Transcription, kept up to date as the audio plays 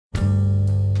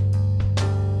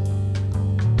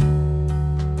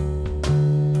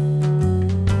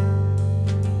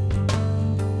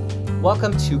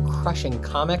Welcome to Crushing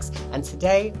Comics, and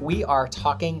today we are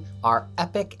talking our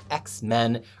epic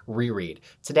X-Men reread.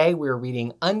 Today we're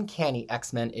reading Uncanny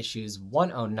X-Men issues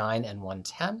 109 and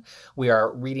 110. We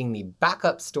are reading the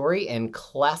backup story in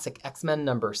Classic X-Men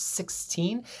number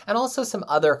 16, and also some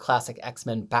other Classic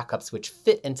X-Men backups which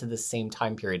fit into the same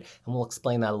time period, and we'll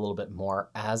explain that a little bit more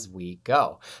as we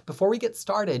go. Before we get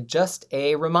started, just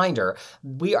a reminder,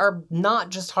 we are not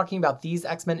just talking about these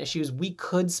X-Men issues. We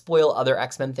could spoil other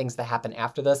X-Men things that happen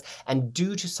after this, and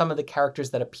due to some of the characters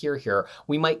that appear here,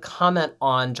 we might comment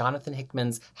on Jonathan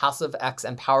Hickman's House of X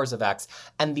and Powers of X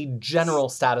and the general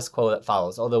status quo that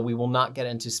follows, although we will not get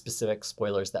into specific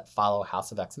spoilers that follow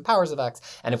House of X and Powers of X,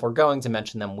 and if we're going to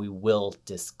mention them, we will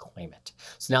disclaim it.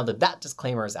 So now that that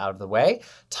disclaimer is out of the way,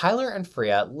 Tyler and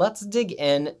Fariha, let's dig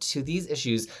in to these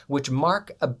issues, which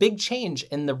mark a big change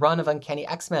in the run of Uncanny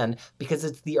X-Men because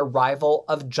it's the arrival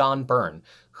of John Byrne,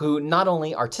 who not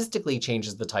only artistically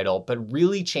changes the title, but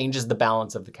really changes the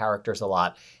balance of the characters a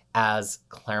lot as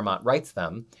Claremont writes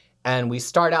them. And we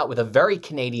start out with a very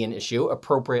Canadian issue,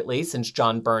 appropriately, since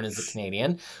John Byrne is a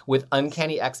Canadian, with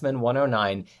Uncanny X-Men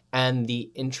 109 and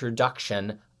the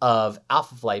introduction of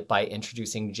Alpha Flight by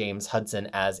introducing James Hudson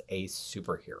as a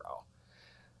superhero.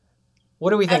 What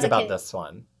do we think about this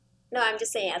one? No, I'm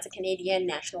just saying, as a Canadian,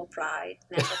 national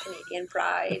Canadian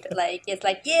pride. Like, it's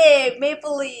like, yay,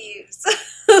 Maple Leafs.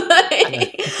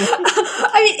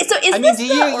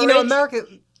 America.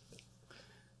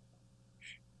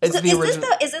 Is this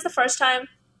the first time?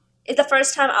 Is the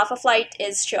first time Alpha Flight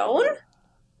is shown?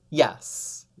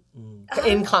 Yes,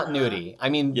 in continuity. I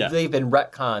mean, They've been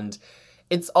retconned.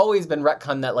 It's always been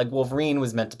retconned that, like, Wolverine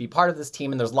was meant to be part of this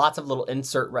team, and there's lots of little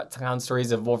insert retcon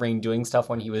stories of Wolverine doing stuff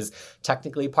when he was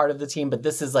technically part of the team, but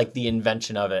this is, like, the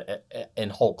invention of it in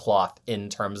whole cloth in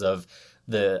terms of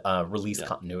the release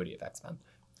continuity of X-Men.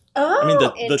 Oh, I mean,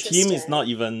 the team is not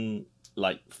even,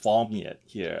 like, formed yet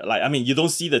here. Like, I mean, you don't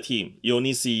see the team. You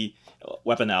only see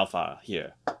Weapon Alpha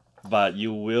here. But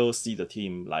you will see the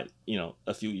team, like, you know,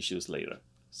 a few issues later,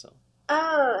 so...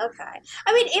 Oh, okay.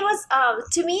 I mean, it was,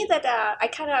 to me, that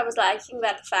I was liking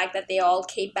that fact that they all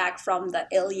came back from the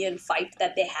alien fight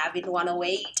that they have in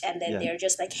 108, and then they're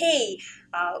just like, hey,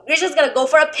 we're just gonna go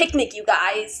for a picnic, you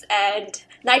guys, and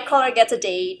Nightcrawler gets a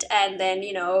date, and then,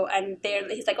 you know, and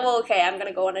he's like, oh, okay, I'm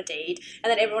gonna go on a date, and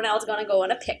then everyone else is gonna go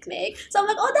on a picnic, so I'm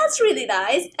like, oh, that's really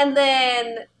nice, and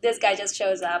then this guy just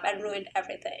shows up and ruined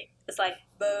everything. It's like,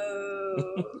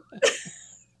 boo.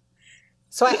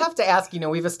 So I have to ask, you know,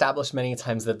 we've established many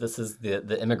times that this is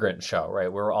the immigrant show,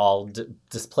 right? We're all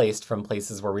displaced from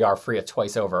places where we are free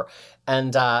twice over.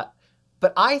 And,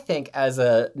 but I think as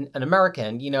an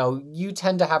American, you know, you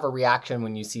tend to have a reaction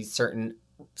when you see certain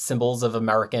symbols of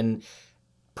American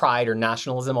pride or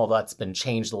nationalism, although that's been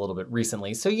changed a little bit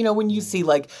recently. So, you know, when you see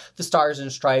like the Stars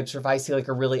and Stripes, or if I see like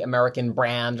a really American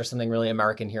brand or something really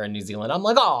American here in New Zealand, I'm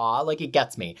like, oh, like it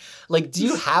gets me. Like, do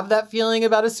you have that feeling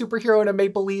about a superhero and a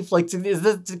maple leaf? Like, do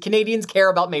Canadians care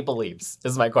about maple leaves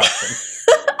is my question.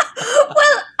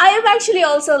 Well, I am actually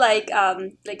also like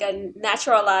a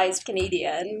naturalized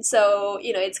Canadian. So,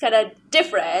 you know, it's kind of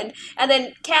different. And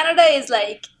then Canada is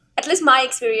like, at least my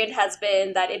experience has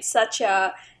been that it's such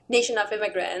a nation of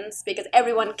immigrants because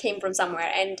everyone came from somewhere,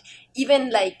 and even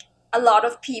like a lot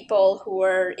of people who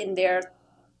were in their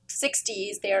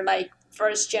 60s, they're like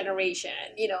first generation,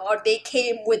 you know, or they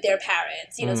came with their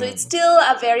parents, you know, so it's still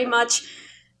a very much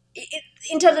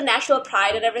in terms of national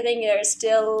pride and everything, they're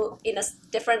still in a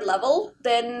different level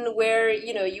than where,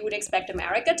 you know, you would expect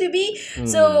America to be.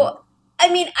 So I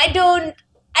mean,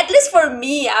 at least for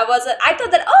me, I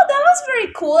thought that, oh, that was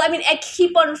very cool. I mean, I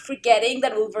keep on forgetting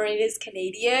that Wolverine is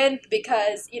Canadian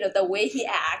because, you know, the way he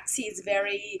acts, he's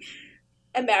very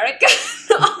American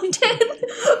often.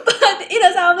 But, you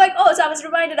know, so I'm like, oh, so I was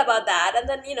reminded about that. And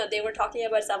then, you know, they were talking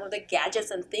about some of the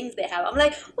gadgets and things they have. I'm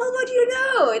like, well, what do you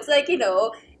know? It's like, you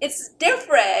know, it's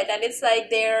different and it's like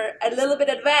they're a little bit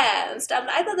advanced.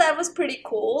 I thought that was pretty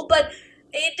cool, but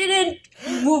it didn't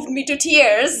move me to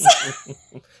tears.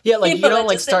 Yeah, like you don't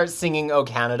like start singing "Oh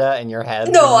Canada" in your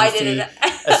head. No, I didn't.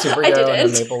 A superhero in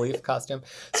a maple leaf costume.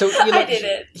 So you know, I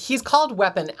didn't. He's called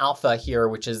Weapon Alpha here,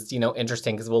 which is, you know,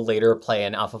 interesting because we'll later play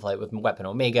an Alpha Flight with Weapon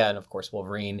Omega, and of course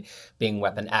Wolverine being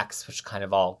Weapon X, which kind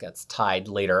of all gets tied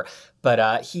later.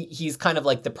 But he's kind of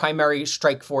like the primary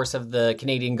strike force of the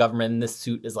Canadian government. And this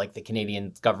suit is like the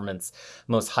Canadian government's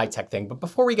most high-tech thing. But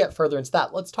before we get further into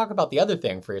that, let's talk about the other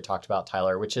thing Fariha talked about,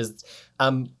 Tyler, which is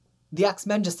the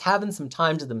X-Men just having some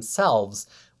time to themselves,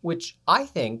 which I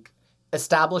think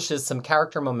establishes some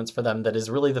character moments for them that is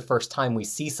really the first time we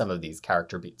see some of these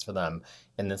character beats for them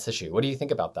in this issue. What do you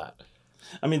think about that?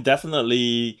 I mean,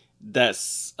 definitely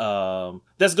that's going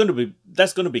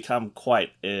to become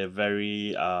quite a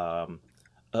very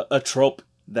a trope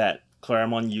that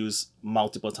Claremont used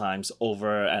multiple times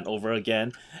over and over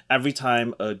again. Every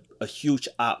time a huge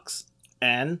arcs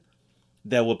end,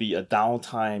 there will be a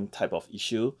downtime type of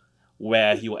issue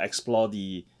where he will explore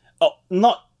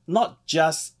not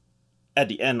just at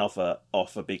the end of a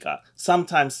big arc.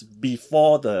 Sometimes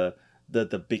before the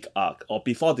big arc or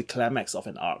before the climax of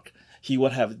an arc, he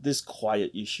would have this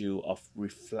quiet issue of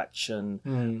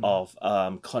reflection, of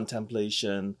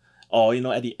contemplation, or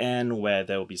at the end where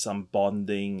there will be some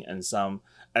bonding and some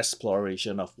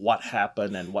exploration of what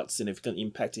happened and what significant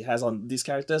impact it has on these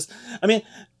characters. I mean,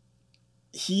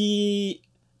 he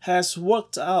has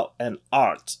worked out an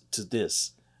art to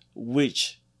this,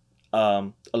 which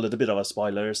a little bit of a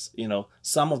spoilers,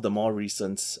 some of the more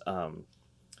recent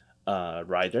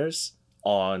writers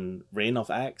on Reign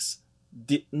of X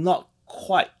did not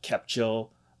quite capture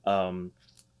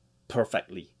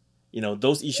perfectly.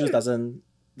 Those issues doesn't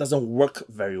work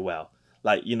very well.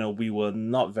 Like, we were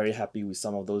not very happy with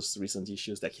some of those recent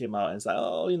issues that came out, and it's like,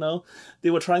 they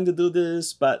were trying to do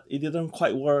this, but it didn't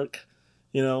quite work,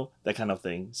 that kind of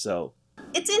thing. So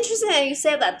it's interesting that you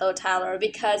say that though, Tyler,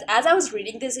 because as I was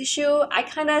reading this issue, I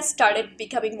kind of started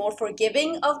becoming more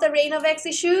forgiving of the Reign of X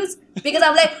issues, because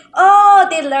I'm like, oh,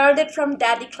 they learned it from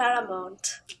Daddy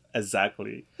Claremont.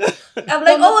 Exactly. I'm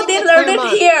like, oh, they learned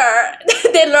it here.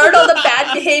 They learned all the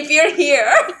bad behavior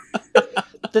here.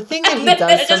 The thing that he and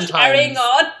does just sometimes... carrying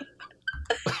on.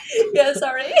 Yeah,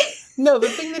 sorry. No, the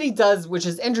thing that he does, which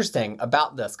is interesting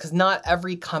about this, because not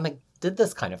every comic did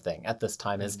this kind of thing at this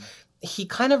time, is he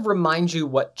kind of reminds you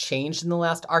what changed in the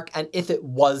last arc and if it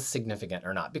was significant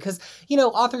or not. Because,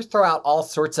 authors throw out all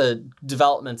sorts of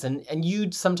developments and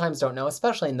you sometimes don't know,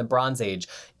 especially in the Bronze Age,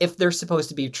 if they're supposed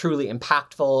to be truly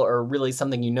impactful or really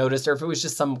something you noticed, or if it was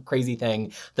just some crazy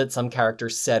thing that some character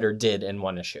said or did in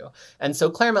one issue. And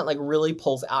so Claremont really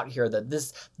pulls out here that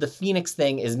the Phoenix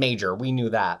thing is major. We knew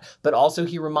that. But also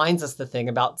he reminds us the thing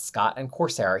about Scott and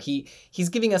Corsair. He's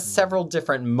giving us several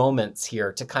different moments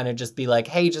here to kind of just be like,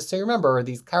 hey, just so you remember,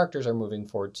 these characters are moving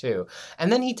forward too.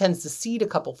 And then he tends to seed a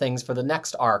couple things for the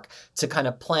next arc to kind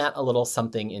of plant a little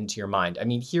something into your mind. I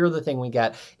mean, here the thing we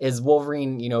get is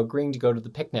Wolverine, agreeing to go to the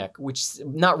picnic, which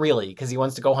not really, because he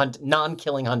wants to go hunt,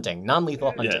 non-killing hunting,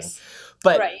 non-lethal hunting. Yes.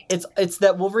 But right. it's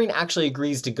that Wolverine actually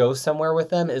agrees to go somewhere with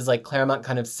them is like Claremont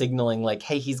kind of signaling like,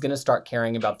 hey, he's going to start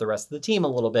caring about the rest of the team a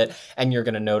little bit, and you're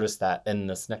going to notice that in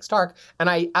this next arc. And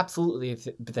I absolutely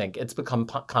think it's become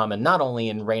common, not only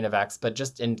in Reign of X, but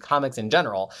just in comics in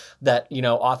general, that,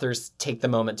 authors take the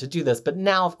moment to do this. But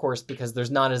now, of course, because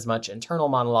there's not as much internal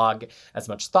monologue, as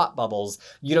much thought bubbles,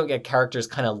 you don't get characters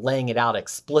kind of laying it out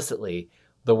explicitly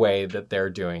the way that they're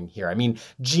doing here. I mean,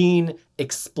 Jean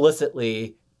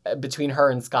explicitly, between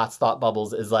her and Scott's thought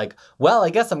bubbles, is like, well,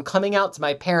 I guess I'm coming out to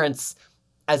my parents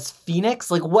as Phoenix.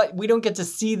 Like, what? We don't get to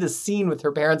see the scene with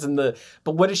her parents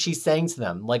but what is she saying to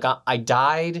them? Like, I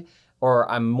died, or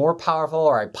I'm more powerful,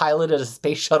 or I piloted a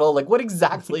space shuttle. Like, what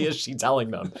exactly is she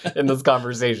telling them in this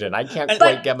conversation? I can't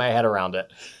quite get my head around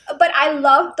it. But I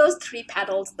love those 3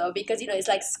 panels though, because it's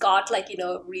like Scott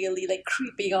really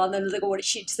creeping on them, like, what is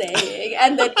she saying?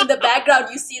 And then in the background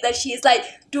you see that she's like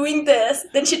doing this,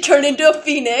 then she turned into a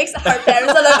phoenix. Her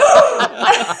parents are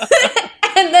like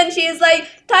and then she's like,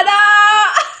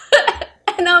 ta-da!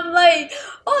 And I'm like,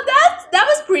 oh, that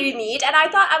was pretty neat. And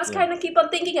I was kind of keep on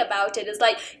thinking about it. It's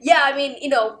like, yeah, I mean,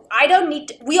 I don't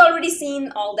need we already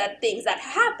seen all that things that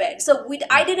happened. So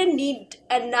I didn't need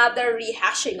another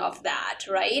rehashing of that,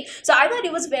 right? So I thought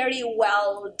it was very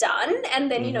well done.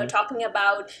 And then, talking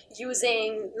about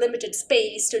using limited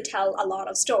space to tell a lot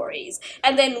of stories.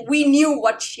 And then we knew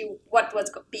what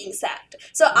was being said.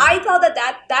 So I thought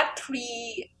that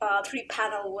three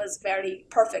panel was very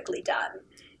perfectly done.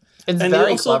 It's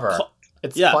very clever.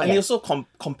 It's funny. And you also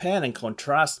compare and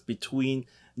contrast between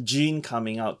Jean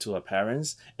coming out to her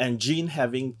parents and Jean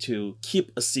having to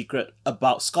keep a secret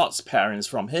about Scott's parents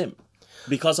from him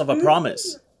because of a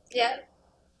promise. Yeah.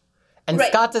 And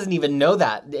Scott doesn't even know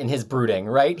that in his brooding,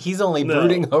 right? He's only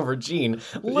brooding over Jean.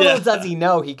 Little does he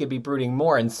know he could be brooding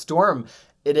more. And Storm,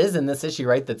 it is in this issue,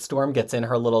 right, that Storm gets in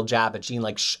her little jab at Jean,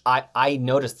 like, I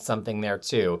noticed something there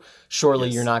too. Surely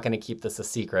you're not going to keep this a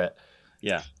secret.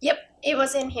 Yeah. Yep, it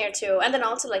was in here too. And then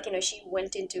also, she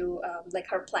went into her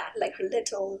her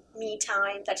little me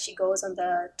time that she goes on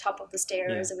the top of the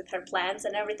stairs with her plants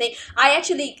and everything. I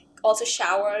actually also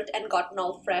showered and gotten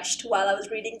all freshed while I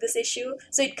was reading this issue,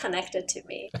 so it connected to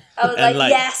me. I was like,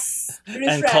 yes, refreshed.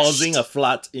 And causing a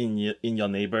flood in your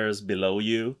neighbors below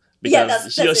you Yeah,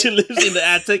 because that's she it. lives in the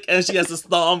attic and she has a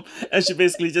storm and she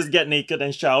basically just get naked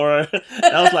and shower.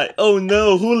 And I was like, oh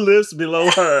no, who lives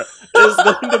below her? It's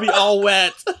going to be all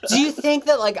wet. Do you think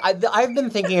that, like, I've been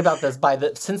thinking about this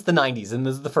since the 90s, and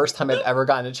this is the first time I've ever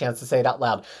gotten a chance to say it out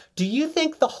loud. Do you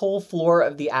think the whole floor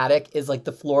of the attic is like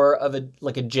the floor of a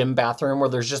gym bathroom where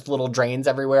there's just little drains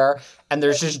everywhere and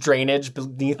there's just drainage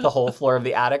beneath the whole floor of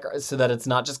the attic so that it's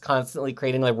not just constantly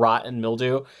creating like rot and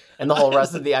mildew and the whole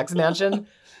rest of the X Mansion?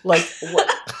 Like, what?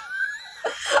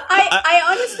 I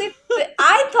honestly,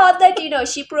 I thought that,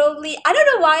 she probably, I don't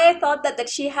know why I thought that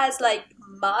she has like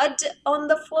mud on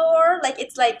the floor. Like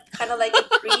it's like kind of like a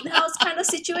greenhouse kind of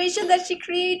situation that she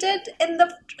created in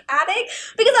the attic.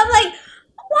 Because I'm like,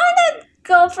 why that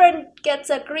girlfriend gets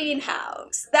a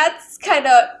greenhouse? That's kind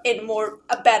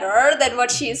of better than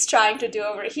what she's trying to do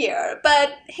over here.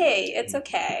 But hey, it's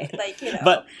okay. Like,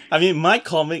 But I mean, my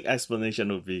comic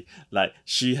explanation would be like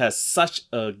she has such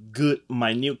a good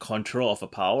minute control of her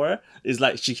power. It's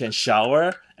like she can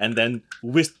shower and then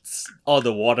whisks all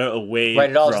the water away Right,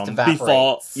 it all just from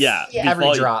evaporates. before Every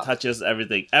it drop. touches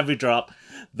everything. Every drop.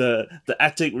 The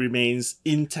attic remains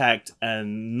intact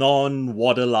and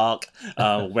non-waterlogged,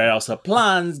 whereas her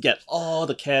plants get all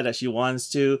the care that she wants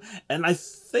to. And I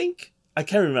think, I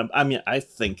can't remember, I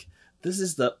think this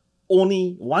is the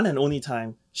one and only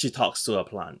time she talks to her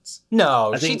plants.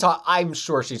 No, I'm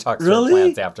sure she talks to her Really?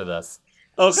 plants after this.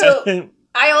 Okay. So,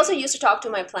 I also used to talk to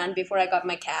my plant before I got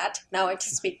my cat. Now I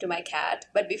just speak to my cat.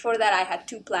 But before that, I had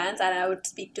 2 plants and I would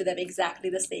speak to them exactly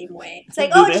the same way. It's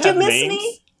like, Do oh, they did you have miss names?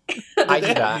 me? I They do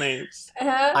have that. names.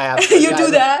 I have. You yeah,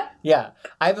 do that? Yeah.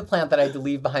 I have a plant that I had to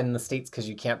leave behind in the States because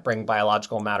you can't bring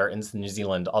biological matter into New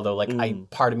Zealand. Although, like,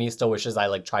 part of me still wishes I,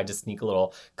 like, tried to sneak a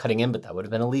little cutting in, but that would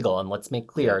have been illegal. And let's make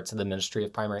clear to the Ministry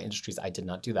of Primary Industries, I did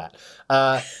not do that.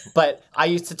 But I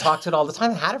used to talk to it all the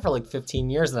time. I had it for, like, 15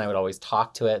 years, and I would always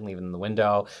talk to it and leave it in the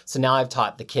window. So now I've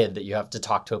taught the kid that you have to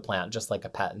talk to a plant just like a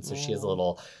pet. And so she has a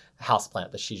little house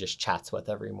plant that she just chats with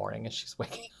every morning as she's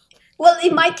waking up. Well,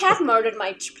 my cat murdered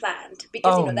my plant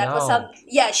because Oh, that was no.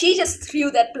 Yeah, she just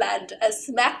threw that plant,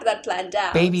 smacked that plant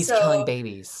down. Babies So, killing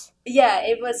babies. Yeah,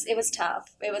 it was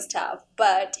tough. It was tough,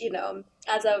 but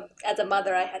as a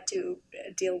mother, I had to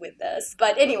deal with this.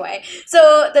 But anyway,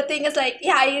 so the thing is, like,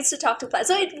 yeah, I used to talk to plants,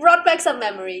 so it brought back some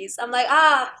memories. I'm like,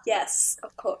 yes,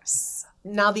 of course.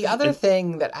 Now, the other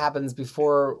thing that happens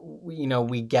before,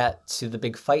 we get to the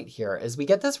big fight here is we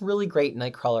get this really great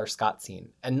Nightcrawler Scott scene.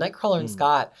 And Nightcrawler and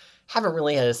Scott haven't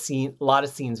really had a lot of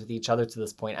scenes with each other to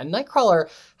this point. And Nightcrawler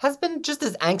has been just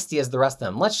as angsty as the rest of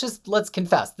them. Let's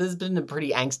confess, this has been a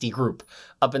pretty angsty group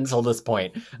up until this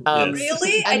point.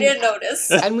 Really? I didn't notice.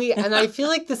 And I feel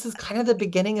like this is kind of the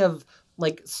beginning of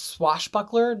like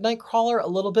swashbuckler Nightcrawler a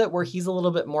little bit, where he's a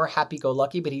little bit more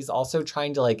happy-go-lucky, but he's also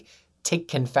trying to like take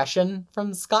confession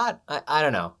from Scott. I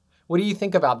don't know. What do you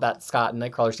think about that Scott and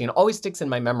Nightcrawler scene? It always sticks in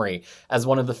my memory as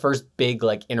one of the first big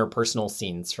like interpersonal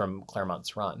scenes from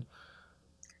Claremont's run.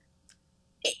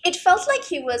 It felt like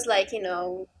he was like,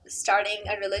 starting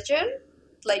a religion.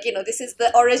 Like, this is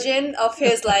the origin of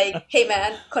his like, hey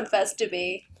man, confess to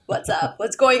me. What's up?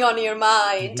 What's going on in your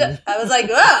mind? I was like,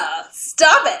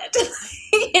 stop it.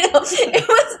 It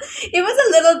was a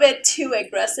little bit too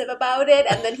aggressive about it.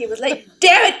 And then he was like,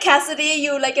 damn it, Cassidy,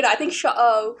 you like, I think,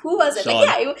 who was it? Sean.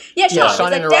 Like, Sean.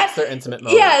 Sean He's interrupts their intimate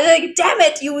moment. Yeah, like, damn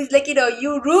it, you like,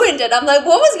 you ruined it. I'm like,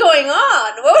 what was going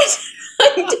on? What was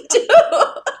trying to do?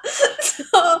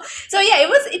 So yeah,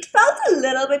 it felt a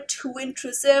little bit too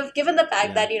intrusive, given the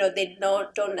fact that they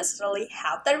don't necessarily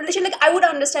have that relation. Like, I would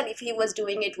understand if he was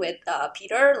doing it with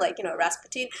Peter, like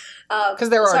Rasputin, because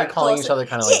they were already calling each other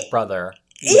kind of like brother.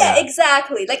 Yeah,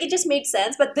 exactly. Like, it just made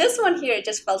sense. But this one here, it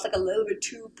just felt like a little bit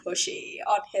too pushy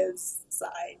on his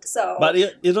side. So, but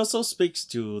it also speaks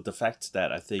to the fact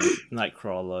that I think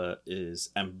Nightcrawler is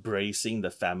embracing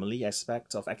the family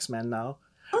aspect of X-Men now.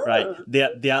 Right,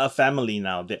 they are a family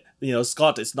now.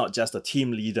 Scott is not just a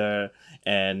team leader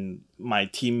and my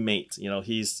teammate.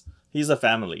 He's a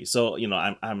family. So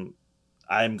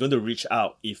I'm going to reach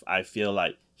out if I feel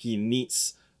like he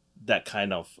needs that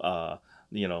kind of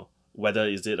whether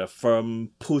is it a firm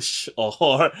push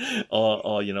or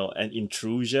an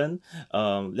intrusion.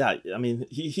 I mean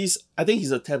I think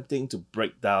he's attempting to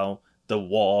break down the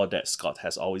wall that Scott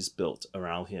has always built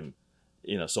around him,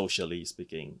 socially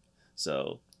speaking.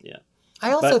 So yeah,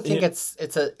 I also think it's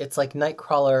like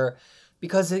Nightcrawler,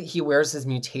 because he wears his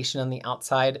mutation on the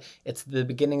outside. It's the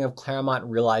beginning of Claremont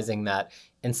realizing that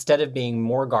instead of being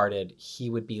more guarded, he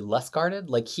would be less guarded.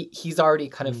 Like he's already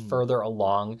kind of further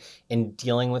along in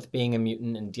dealing with being a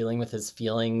mutant and dealing with his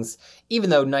feelings, even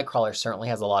though Nightcrawler certainly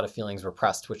has a lot of feelings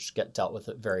repressed, which get dealt with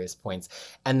at various points.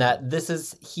 And that this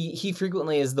is, he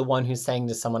frequently is the one who's saying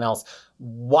to someone else,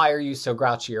 why are you so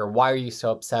grouchy, or why are you so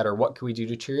upset, or what can we do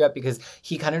to cheer you up? Because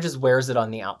he kind of just wears it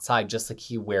on the outside, just like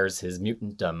he wears his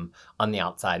mutantdom on the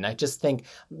outside. And I just think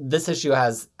this issue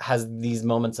has these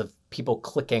moments of people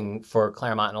clicking for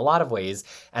Claremont in a lot of ways.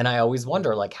 And I always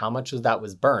wonder, like, how much of that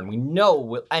was Byrne? We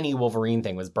know any Wolverine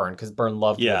thing was Byrne because Byrne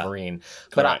loved Wolverine.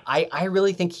 But I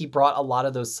really think he brought a lot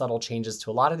of those subtle changes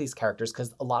to a lot of these characters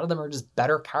because a lot of them are just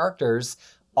better characters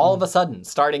all of a sudden,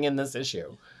 starting in this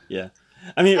issue. Yeah.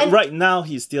 I mean, right now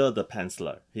he's still the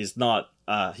penciler. He's not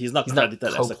credited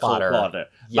as a co-plotter.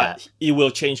 But it will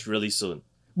change really soon.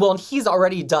 Well, and he's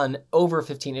already done over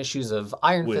 15 issues of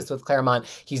Iron Fist with Claremont.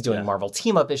 He's doing Marvel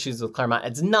team-up issues with Claremont.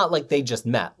 It's not like they just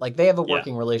met. Like, they have a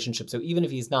working relationship. So even if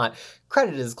he's not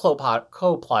credited as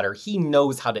co-plotter, he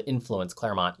knows how to influence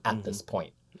Claremont at this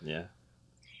point. Yeah.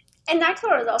 And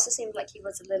Nightcrawler also seemed like he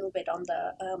was a little bit on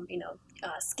the,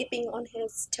 skipping on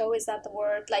his toe. Is that the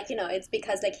word? Like, it's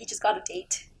because, like, he just got a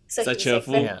date. So he's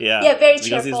cheerful, like, because very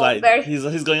cheerful. He's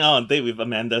like he's going on a date with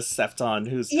Amanda Sefton,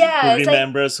 who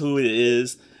remembers who it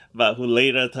is, but who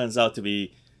later turns out to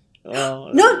be.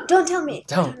 No, don't tell me.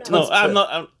 Don't. No, I'm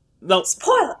not. No,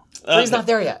 spoiler. He's not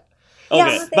there yet.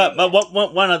 Okay, but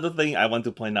one other thing I want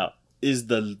to point out is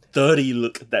the dirty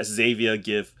look that Xavier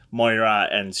give Moira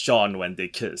and Sean when they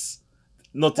kiss.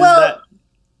 Notice that.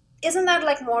 Isn't that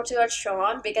like more towards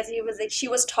Sean? Because he was like, she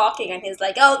was talking and he's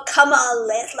like, oh, come on,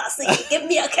 Lassie, give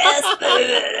me a kiss.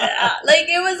 Like,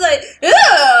 it was like,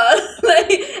 ugh!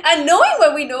 Like, and knowing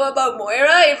what we know about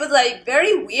Moira, it was like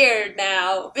very weird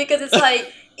now. Because it's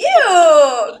like,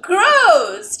 ew,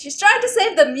 gross. She's trying to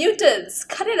save the mutants.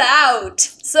 Cut it out.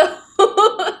 So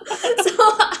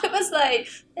I was like,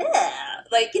 ugh.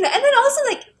 Like, and then also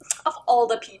like, of all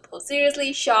the people,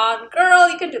 seriously, Sean, girl,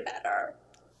 you can do better.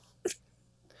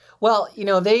 Well,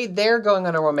 they're going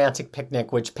on a romantic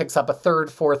picnic, which picks up a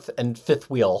third, fourth, and fifth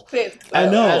wheel. I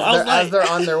know. As they're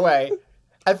on their way.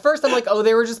 At first, I'm like, oh,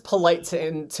 they were just polite to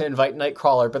invite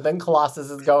Nightcrawler, but then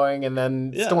Colossus is going, and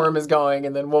then Storm is going,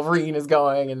 and then Wolverine is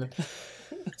going, and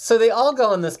so they all go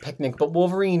on this picnic. But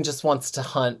Wolverine just wants to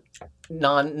hunt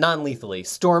non-lethally.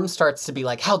 Storm starts to be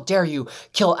like, how dare you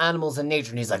kill animals in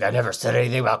nature? And he's like, I never said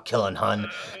anything about killing, hun.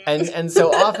 And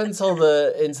so off into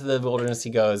the wilderness he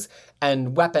goes.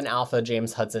 And Weapon Alpha,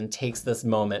 James Hudson, takes this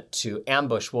moment to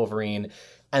ambush Wolverine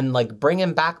and like bring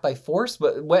him back by force.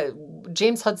 What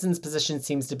James Hudson's position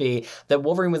seems to be that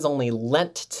Wolverine was only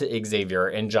lent to Xavier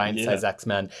in Giant Size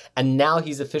X-Men, and now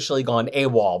he's officially gone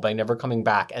AWOL by never coming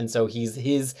back. And so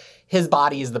his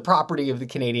body is the property of the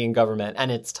Canadian government, and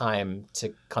it's time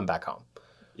to come back home.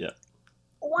 Yeah.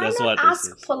 Why not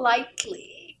ask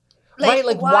politely?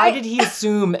 Why did he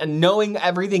assume, and knowing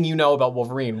everything you know about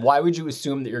Wolverine, why would you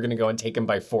assume that you're going to go and take him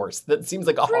by force? That seems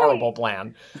like a horrible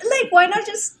plan. Like, why not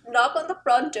just knock on the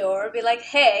front door, be like,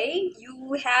 hey,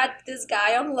 you had this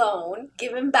guy on loan,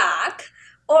 give him back.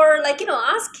 Or, like,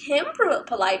 ask him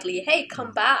politely, hey,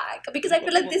 come back. Because I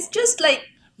feel like this just, like,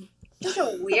 such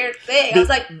a weird thing. I was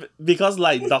like... Because,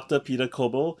 like, Dr. Peter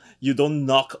Coble, you don't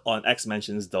knock on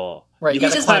X-Mansion's door. Right, you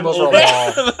gotta climb over a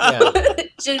wall.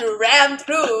 Just ram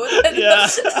through. Yeah.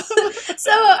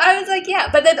 So I was like,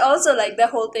 but then also like the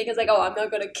whole thing is like, oh, I'm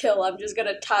not gonna kill, I'm just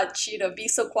gonna touch, be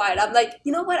so quiet. I'm like,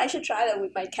 you know what, I should try that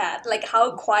with my cat. Like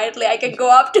how quietly I can go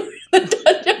up to her and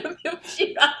touch her if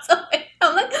she runs away.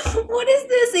 I'm like, what is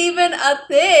this even a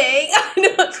thing? I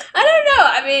don't know.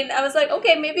 I mean, I was like,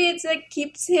 okay, maybe it's like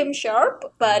keeps him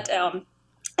sharp, but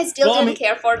I still didn't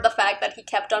care for the fact that he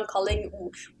kept on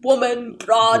calling woman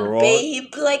broad.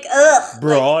 Babe, like ugh,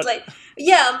 broad. Like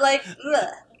I'm like ugh.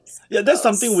 Yeah, that's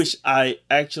something which I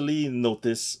actually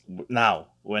notice now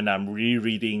when I'm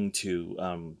rereading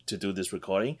to do this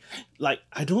recording. Like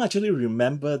I don't actually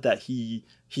remember that he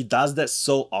does that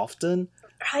so often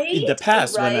in the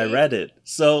past when I read it.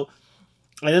 So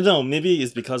I don't know, maybe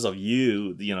it's because of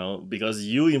you, because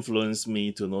you influenced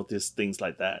me to notice things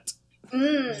like that.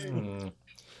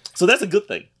 So that's a good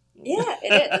thing. Yeah,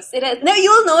 it is. It is. No,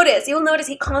 you'll notice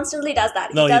he constantly does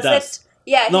that. He does.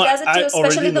 He does it too,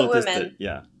 especially the women. It.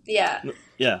 Yeah.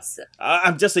 Yeah. So.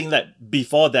 I'm just saying that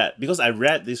before that, because I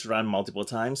read this run multiple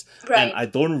times, and I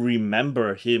don't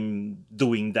remember him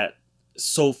doing that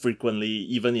so frequently,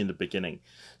 even in the beginning.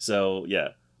 So, yeah.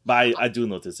 But I do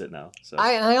notice it now. So.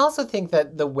 I also think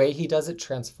that the way he does it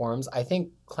transforms. I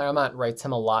think Claremont writes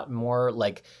him a lot more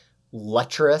like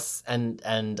lecherous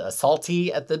and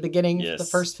salty at the beginning for the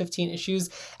first 15 issues.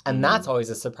 And that's always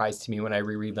a surprise to me when I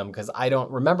reread them, because I don't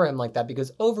remember him like that,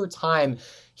 because over time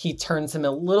he turns him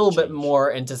a little bit more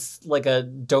into like a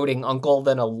doting uncle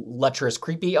than a lecherous,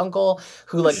 creepy uncle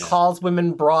who like calls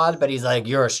women broad, but he's like,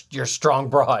 you're strong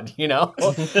broad, you know?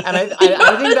 And I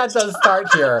think that does start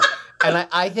here. And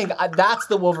I think that's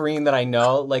the Wolverine that I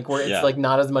know, like where it's like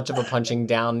not as much of a punching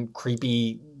down,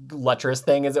 creepy, lecherous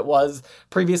thing as it was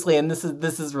previously, and this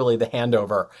is really the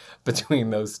handover between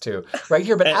those two right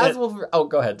here. But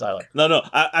go ahead, Tyler. No,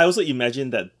 I also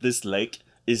imagine that this lake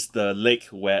is the lake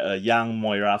where a young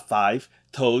Moira 5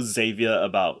 told Xavier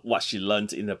about what she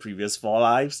learned in the previous 4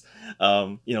 lives.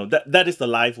 That is the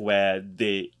life where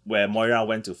Moira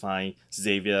went to find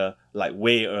Xavier like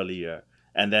way earlier,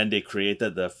 and then they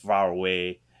created the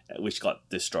Faraway, which got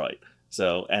destroyed.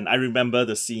 So, and I remember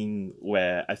the scene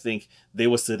where I think they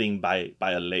were sitting by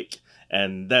a lake,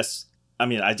 and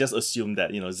I just assumed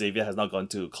that, Xavier has not gone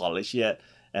to college yet,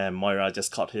 and Moira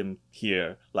just caught him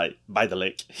here, like, by the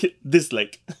lake, this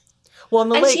lake. Well,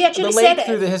 and the lake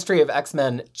through the history of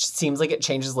X-Men seems like it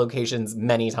changes locations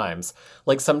many times.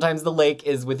 Like sometimes the lake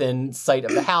is within sight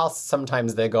of the house.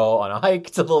 Sometimes they go on a hike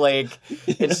to the lake.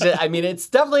 It's it's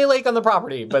definitely a lake on the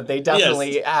property, but they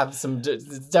definitely have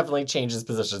it definitely changes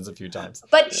positions a few times.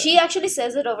 But she actually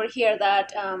says it over here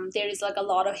that there is like a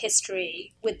lot of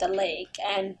history with the lake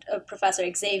and Professor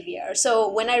Xavier.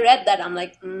 So when I read that, I'm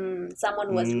like,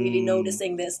 someone was really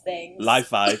noticing this thing. Live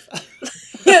 5.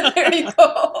 Yeah, there you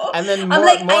go. And then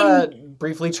Moira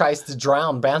briefly tries to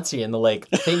drown Banshee in the lake,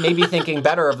 maybe thinking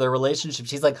better of their relationship.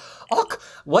 She's like, "Oh,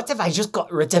 what if I just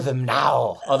got rid of him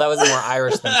now?" Oh, that was more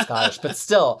Irish than Scottish, but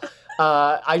still.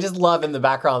 I just love in the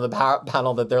background of the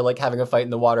panel that they're like having a fight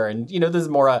in the water, and this is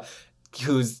Moira,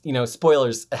 who's,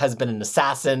 spoilers, has been an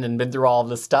assassin and been through all of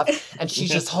this stuff, and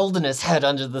she's just holding his head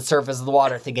under the surface of the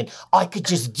water, thinking, "I could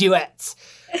just do it."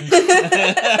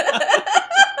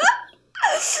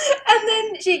 And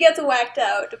then she gets whacked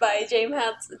out by James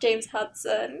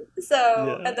Hudson.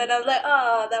 So, and then I was like,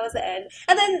 oh, that was the end.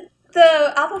 And then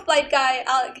the Alpha Flight guy,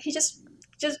 he just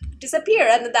disappeared,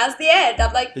 and then that's the end.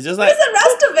 I'm like, where's the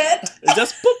rest of it? It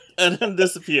just poop and then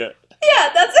disappear.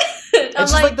 Yeah, that's it.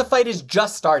 It's just like the fight is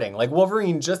just starting. Like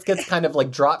Wolverine just gets kind of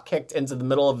like drop kicked into the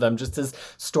middle of them just as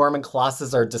Storm and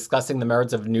Colossus are discussing the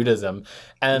merits of nudism.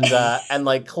 And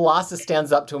like Colossus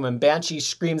stands up to him and Banshee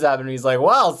screams at him and he's like,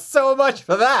 "Well, so much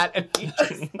for that." And he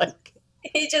just like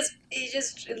he just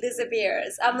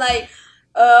disappears. I'm like,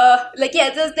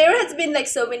 there has been like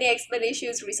so many X-Men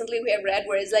issues recently we have read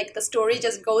where it's like the story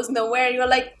just goes nowhere and you're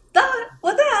like,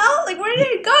 what the hell? Like, where did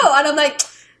it go? And I'm like,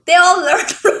 they all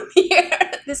learned from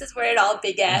here. This is where it all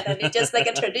began, and it's just like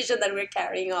a tradition that we're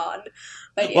carrying on.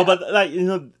 But yeah. Well, but like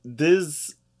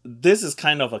this is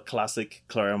kind of a classic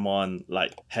Claremont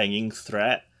like hanging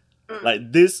thread.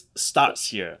 Like this starts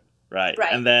here, right?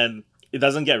 And then it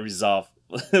doesn't get resolved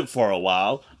for a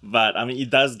while, but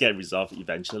it does get resolved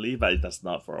eventually, but it does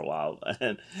not for a while,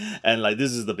 and like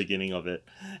this is the beginning of it,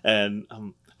 and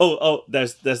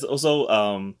there's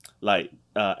also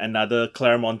another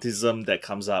Claremontism that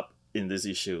comes up in this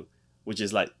issue, which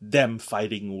is like them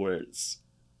fighting words.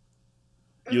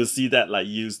 You'll see that like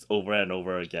used over and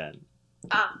over again.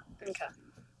 Okay.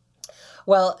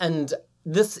 Well, and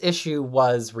this issue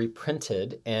was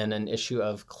reprinted in an issue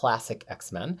of Classic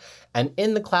X-Men. And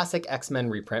in the Classic X-Men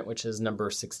reprint, which is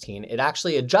number 16, it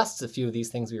actually adjusts a few of these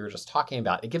things we were just talking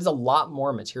about. It gives a lot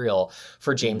more material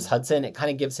for James Hudson. It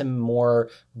kind of gives him more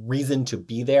reason to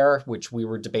be there, which we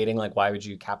were debating, like, why would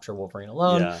you capture Wolverine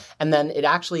alone? Yeah. And then it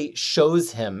actually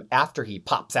shows him after he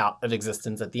pops out of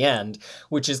existence at the end,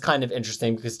 which is kind of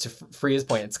interesting because to Fariha's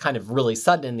point, it's kind of really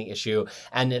sudden in the issue.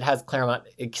 And it has Claremont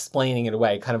explaining it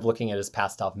away, kind of looking at his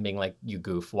past stuff and being like, "You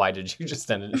goof, why did you just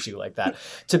end an issue like that?"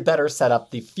 to better set up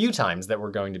the few times that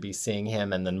we're going to be seeing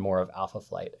him and then more of Alpha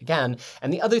Flight again.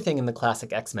 And the other thing in the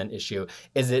Classic X-Men issue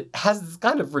is it has this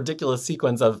kind of ridiculous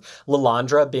sequence of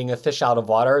Lilandra being a fish out of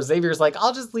water. Xavier's like,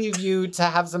 "I'll just leave you to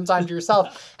have some time to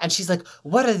yourself." And she's like,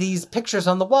 "What are these pictures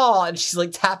on the wall?" And she's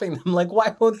like tapping them like,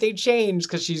 "Why won't they change?"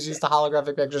 Because she's used to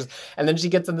holographic pictures. And then she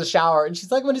gets in the shower and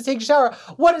she's like, "I'm going to take a shower.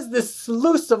 What is this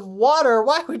sluice of water?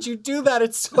 Why would you do that?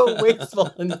 It's so wasteful."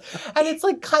 And it's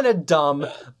like kind of dumb,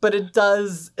 but it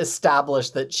does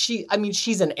establish that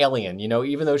she's an alien,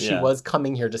 even though she was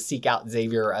coming here to seek out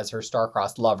Xavier as her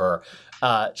star-crossed lover.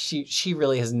 She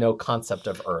really has no concept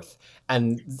of Earth.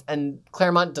 And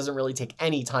Claremont doesn't really take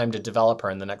any time to develop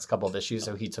her in the next couple of issues,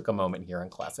 so he took a moment here in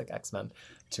Classic X-Men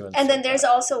to insert. And then there's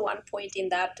also one point in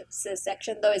that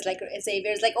section, though, is like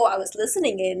Xavier's like, "Oh, I was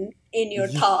listening in your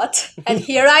thought, and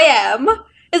here I am."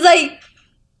 It's like,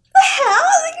 the the hell?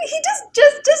 Like, he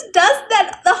just does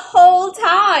that the whole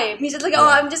time. He's just like, oh,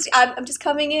 I'm just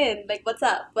coming in. Like, what's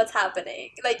up? What's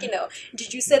happening? Like,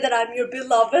 did you say that I'm your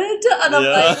beloved? And I'm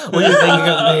like, what are you thinking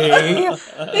of me?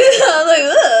 I'm like,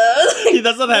 ugh. He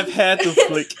doesn't have hair to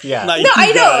flick. Yeah. Like No, you I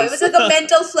know. guys. It was like a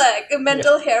mental flick, a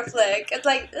mental hair flick. It's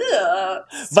like, ugh.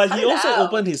 But cut he it also out.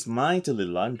 opened his mind to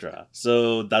Lilandra.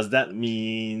 So does that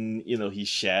mean, he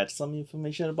shared some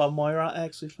information about Moira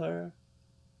X with her?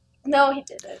 No, he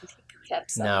didn't. He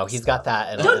kept some No, he's stuff. got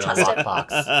that in Don't a trust him.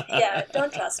 lockbox. Yeah,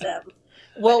 don't trust him.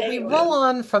 Well, But we anyway. roll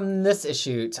on from this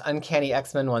issue to Uncanny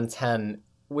X-Men 110,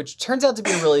 which turns out to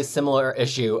be a really similar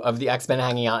issue of the X-Men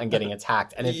hanging out and getting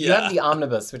attacked. And if you have the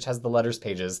omnibus, which has the letters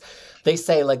pages, they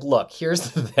say, like, look,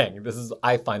 here's the thing.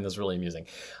 I find this really amusing.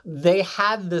 They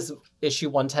had this issue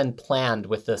 110 planned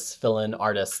with this fill-in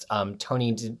artist,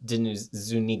 Tony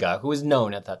Zuniga, who was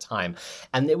known at that time.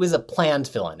 And it was a planned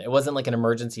fill-in. It wasn't like an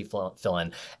emergency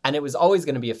fill-in. And it was always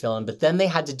going to be a fill-in, but then they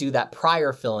had to do that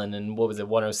prior fill-in in,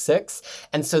 106?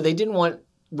 And so they didn't want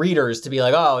readers to be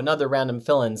like, oh, another random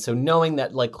fill-in. So knowing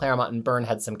that like Claremont and Byrne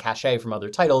had some cachet from other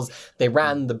titles, they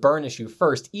ran the Byrne issue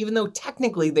first, even though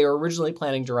technically they were originally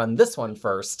planning to run this one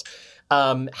first,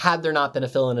 had there not been a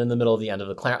fill-in in the middle of the end of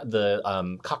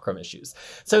the Cockrum issues.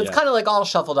 So it's kind of like all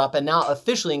shuffled up, and now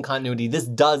officially in continuity, this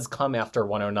does come after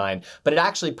 109, but it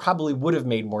actually probably would have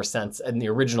made more sense in the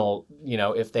original,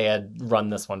 if they had run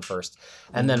this one first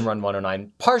and then run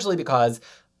 109, partially because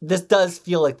this does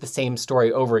feel like the same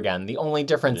story over again. The only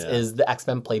difference is the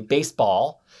X-Men play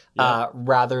baseball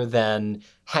rather than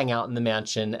hang out in the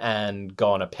mansion and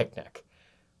go on a picnic.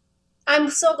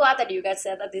 I'm so glad that you guys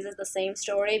said that this is the same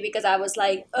story, because I was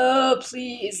like, oh,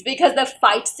 please. Because the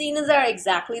fight scenes are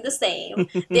exactly the same.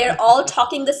 They're all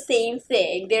talking the same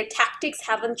thing. Their tactics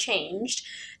haven't changed.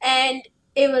 And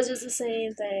it was just the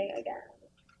same thing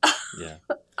again. Yeah.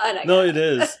 No, it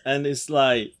is. And it's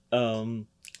like...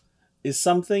 it's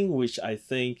something which I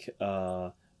think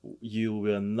you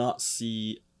will not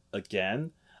see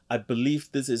again. I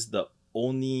believe this is the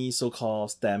only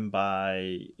so-called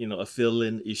standby, a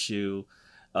fill-in issue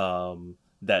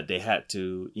that they had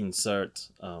to insert,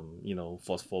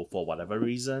 for whatever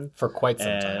reason. For quite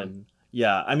some time.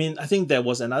 Yeah, I mean, I think there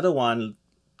was another one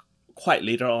quite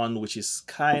later on, which is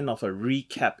kind of a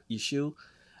recap issue,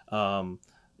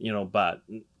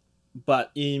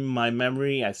 but in my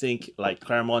memory, I think like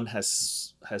Claremont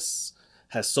has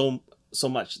so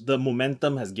much, the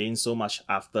momentum has gained so much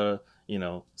after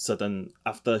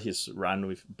after his run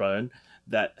with Byrne,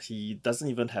 that he doesn't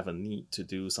even have a need to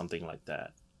do something like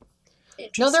that.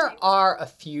 Now, there are a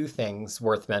few things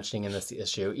worth mentioning in this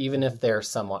issue, even if they're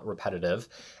somewhat repetitive.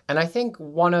 And I think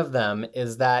one of them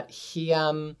is that he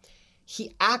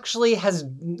actually has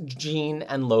Jean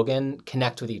and Logan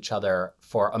connect with each other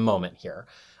for a moment here.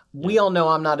 We all know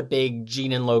I'm not a big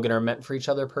Jean and Logan are meant for each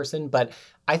other person, but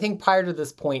I think prior to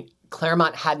this point,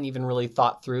 Claremont hadn't even really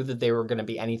thought through that they were going to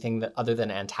be anything other than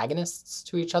antagonists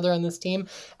to each other on this team.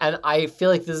 And I feel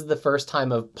like this is the first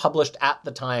time of published at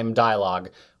the time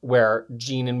dialogue where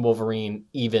Jean and Wolverine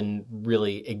even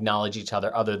really acknowledge each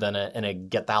other, other than in a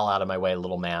get the hell out of my way,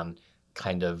 little man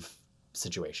kind of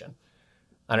situation.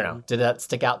 I don't know. Did that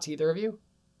stick out to either of you?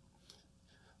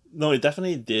 No, it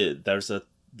definitely did. There's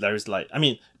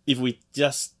if we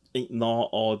just ignore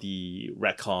all the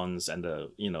retcons and the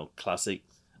classic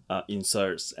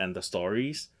inserts and the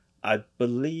stories, I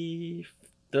believe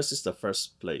this is the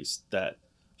first place that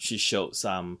she showed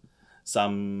some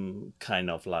kind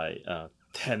of like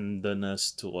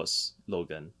tenderness towards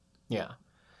Logan. Yeah.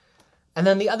 And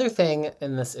then the other thing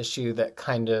in this issue that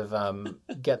kind of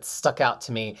gets stuck out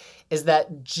to me is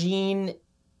that Jean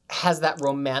has that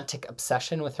romantic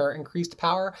obsession with her increased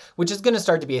power, which is going to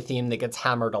start to be a theme that gets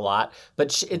hammered a lot,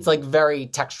 but it's like very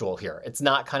textual here. It's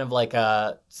not kind of like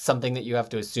something that you have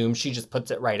to assume. She just puts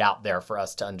it right out there for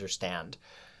us to understand.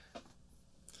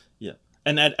 Yeah.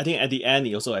 And I think at the end,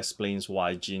 he also explains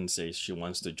why Jean says she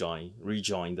wants to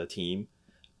rejoin the team,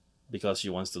 because she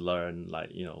wants to learn,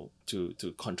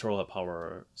 to control her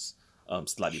powers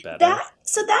slightly better.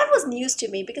 So that was news to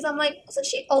me, because I'm like, wasn't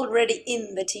she already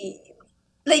in the team?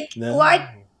 Like, No. what?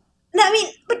 No, I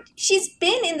mean, but she's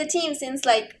been in the team since,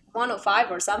 105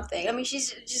 or something. I mean,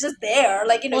 she's just there.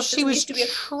 Well, she was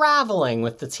traveling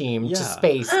with the team to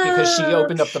space because she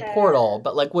opened up the portal.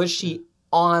 But, was she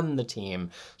on the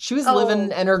team? She was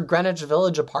living in her Greenwich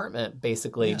Village apartment,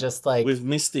 basically, just with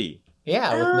Misty.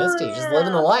 Yeah, with Misty, just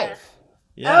living the life.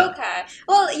 Yeah. Okay.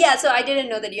 Well, yeah, so I didn't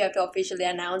know that you have to officially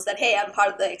announce that, hey, I'm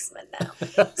part of the X-Men now.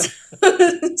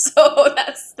 So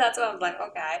that's why I'm like,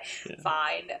 okay,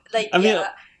 fine.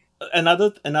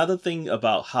 another thing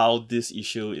about how this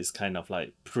issue is kind of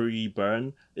like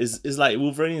pre-burn is like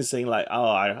Wolverine is saying like,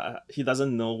 oh, he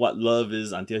doesn't know what love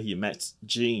is until he met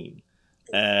Jean,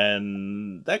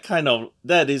 and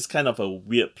that is kind of a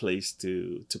weird place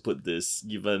to put this,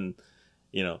 given,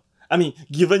 you know, I mean,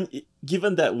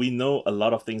 given that we know a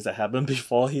lot of things that happened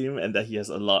before him, and that he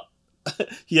has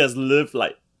he has lived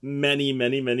like many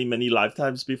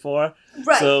lifetimes before.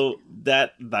 Right. So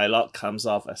that dialogue comes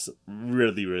off as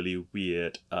really, really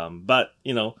weird. But,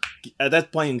 you know, at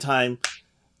that point in time,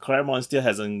 Claremont still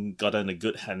hasn't gotten a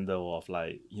good handle of,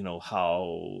 like, you know,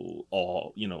 how,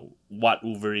 or, you know, what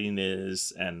Wolverine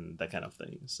is and that kind of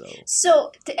thing.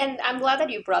 And I'm glad that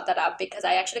you brought that up, because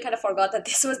I actually kind of forgot that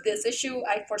this was this issue.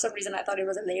 For some reason, I thought it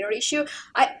was a later issue.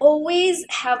 I always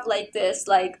have like this,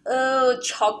 like,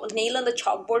 nail on the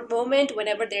chalkboard moment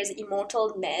whenever there's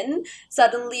immortal men.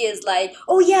 Suddenly is like,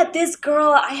 oh yeah, this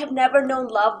girl, I have never known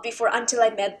love before until I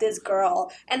met this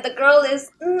girl. And the girl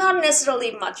is not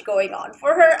necessarily much going on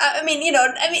for her. I mean,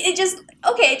 it just,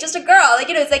 okay, just a girl. Like,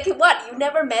 it's like, what? You've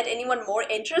never met anyone more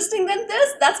interesting than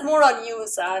this? That's more on you,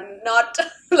 son. Not,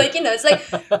 like, it's like,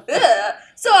 ugh.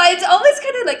 So it always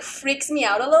kind of, like, freaks me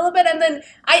out a little bit. And then,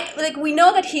 we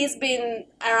know that he's been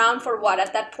around for what,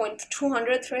 at that point,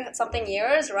 200, 300 something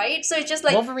years, right? So it's just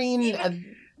like... Wolverine,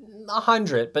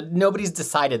 100, but nobody's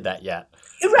decided that yet.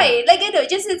 Right. Like, it's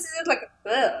just like,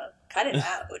 ugh, cut it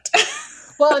out.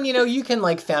 Well, and, you can,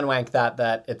 like, fanwank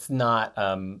that it's not,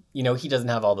 he doesn't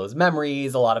have all those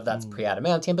memories. A lot of that's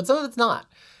pre-adamantium, but some of it's not.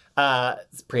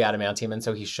 It's pre-adamantium, and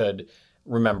so he should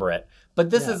remember it. But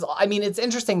this is, it's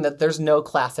interesting that there's no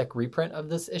classic reprint of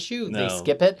this issue. No. They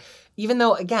skip it. Even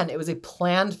though, again, it was a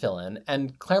planned fill-in,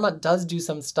 and Claremont does do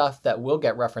some stuff that will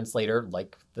get referenced later,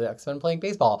 like the X-Men playing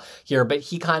baseball here, but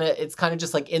it's kind of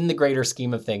just like, in the greater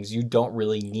scheme of things, you don't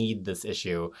really need this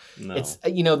issue. No. It's,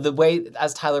 the way,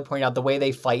 as Tyler pointed out, the way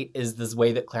they fight is this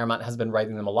way that Claremont has been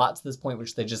writing them a lot to this point,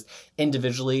 which they just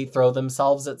individually throw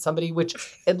themselves at somebody, which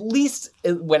at least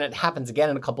when it happens again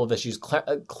in a couple of issues,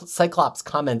 Cyclops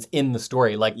comments in the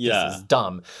story, like, this is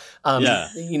dumb. But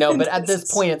at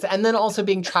this point, and then also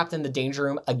being trapped in the danger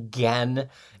room again.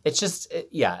 It's just,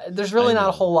 there's really not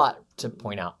a whole lot to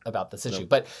point out about this issue.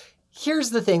 But here's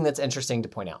the thing that's interesting to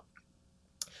point out.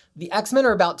 The X-Men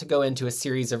are about to go into a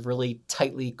series of really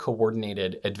tightly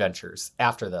coordinated adventures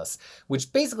after this,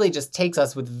 which basically just takes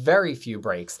us with very few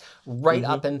breaks right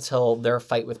up until their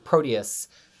fight with Proteus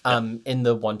in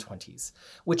the 120s,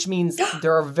 which means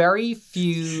there are very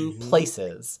few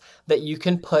places that you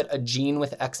can put a Jean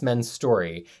with X-Men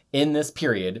story in this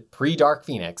period, pre-Dark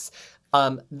Phoenix,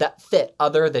 that fit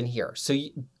other than here. So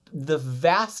the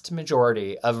vast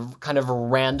majority of kind of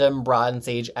random Bronze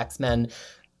Age X-Men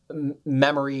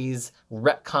memories,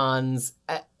 retcons,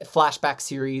 flashback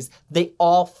series, they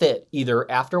all fit either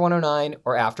after 109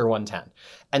 or after 110.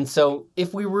 And so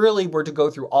if we really were to go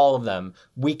through all of them,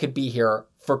 we could be here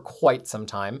for quite some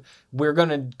time. We're going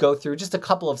to go through just a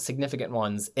couple of significant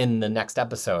ones in the next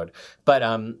episode. But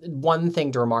one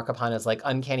thing to remark upon is like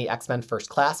Uncanny X-Men First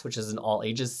Class, which is an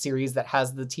all-ages series that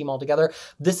has the team all together.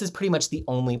 This is pretty much the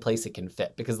only place it can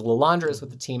fit because Lilandra is with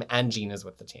the team and Jean is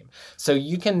with the team. So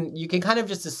you can kind of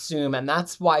just assume, and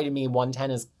that's why to me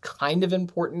 110 is kind of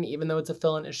important, even though it's a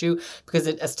fill-in issue, because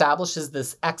it establishes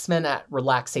this X-Men at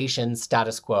relaxation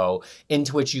status quo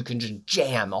into which you can just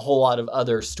jam a whole lot of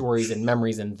other stories and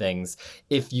memories and things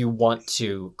if you want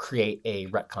to create a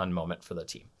retcon moment for the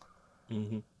team.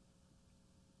 Mm-hmm.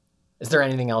 Is there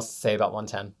anything else to say about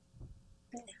 110?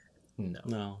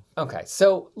 No. Okay,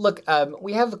 so look,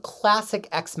 we have Classic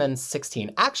X-Men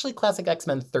 16. Actually, Classic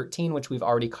X-Men 13, which we've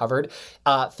already covered,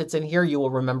 fits in here. You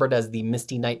will remember it as the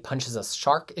Misty Knight Punches a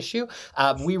Shark issue.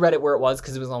 We read it where it was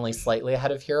because it was only slightly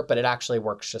ahead of here, but it actually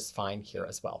works just fine here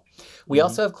as well. We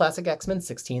also have Classic X-Men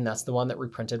 16. That's the one that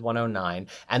reprinted 109.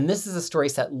 And this is a story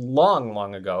set long,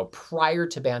 long ago, prior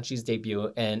to Banshee's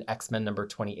debut in X-Men number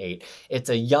 28. It's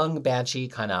a young Banshee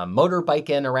kind of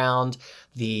motorbiking around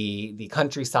the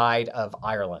countryside of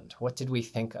Ireland. What did we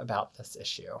think about this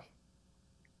issue?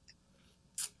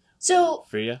 So,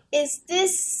 Fariha? Is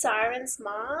this Siren's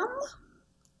mom?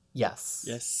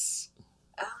 Yes.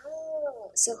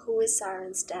 Oh, so who is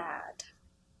Siren's dad?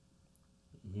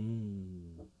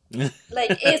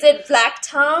 Like, is it Black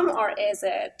Tom or is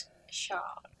it Sean?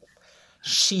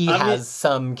 She has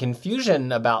some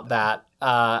confusion about that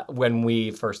when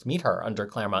we first meet her under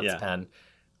Claremont's pen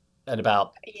at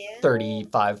about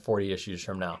 35, 40 issues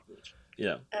from now.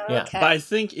 Yeah. Okay. But I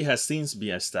think it has since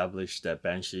been established that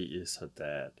Banshee is her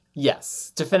dad.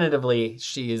 Yes, definitively,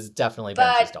 she is definitely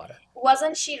Banshee's daughter.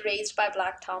 Wasn't she raised by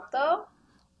Black Tom, though?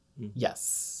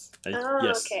 Yes.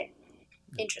 Yes. Okay.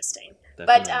 interesting.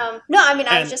 Definitely. But no, I mean,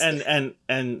 I was just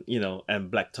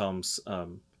and Black Tom's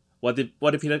what did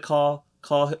Peter call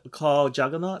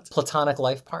Juggernaut? Platonic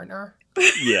life partner.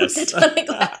 Yes. platonic.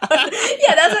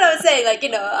 Yeah, that's what I was saying. Like,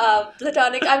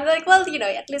 platonic. I'm like, well,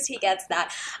 at least he gets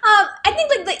that. I think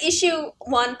like the issue,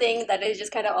 one thing that is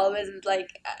just kind of always like,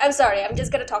 I'm sorry, I'm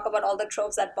just gonna talk about all the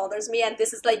tropes that bothers me, and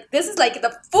this is like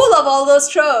the full of all those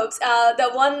tropes. The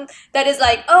one that is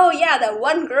like, oh yeah, the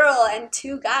one girl and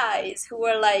two guys who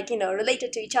were like,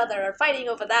 related to each other or fighting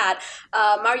over that.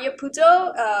 Mario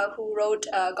Puzo, who wrote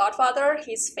Godfather,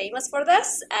 he's famous for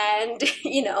this, and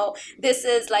this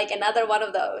is like another one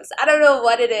of those. I don't know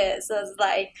what it is. So it's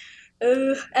like,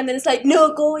 and then it's like,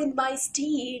 no, go in my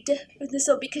steed.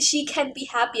 So because she can be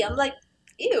happy. I'm like,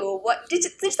 ew, what did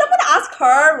someone ask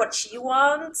her what she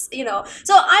wants?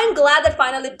 So I'm glad that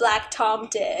finally Black Tom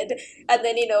did. And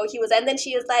then, and then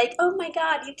she was like, oh my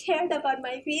God, you cared about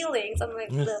my feelings. I'm like,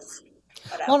 ugh.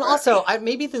 Whatever. Well, and also,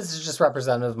 maybe this is just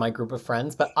representative of my group of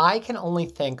friends, but I can only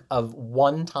think of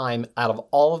one time out of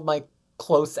all of my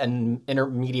close and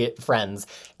intermediate friends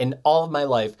in all of my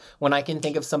life when I can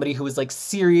think of somebody who was like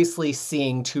seriously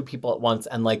seeing two people at once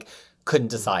and like couldn't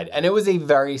decide. And it was a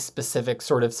very specific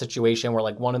sort of situation where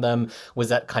like one of them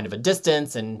was at kind of a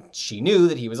distance and she knew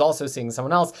that he was also seeing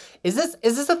someone else. Is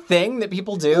this a thing that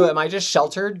people do? Am I just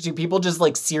sheltered? Do people just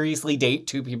like seriously date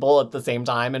two people at the same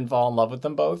time and fall in love with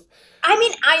them both? I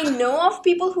mean, I know of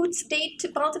people who date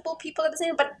multiple people at the same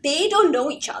time, but they don't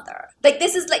know each other. Like,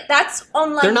 this is like, that's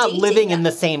online They're not dating. living in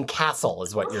the same castle,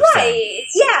 is what you're saying. Right,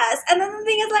 yes. And then the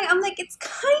thing is, like, I'm like, it's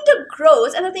kind of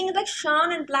gross. And the thing is, like,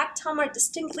 Sean and Black Tom are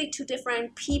distinctly two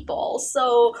different people.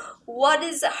 So what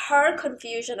is her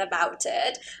confusion about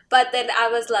it? But then I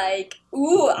was like,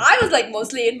 I was like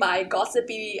mostly in my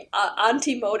gossipy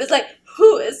auntie mode. It's like,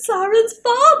 who is Saren's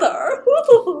father?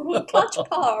 Ooh, Clutch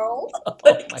Carl.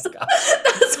 Like, oh my God.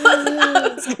 That's what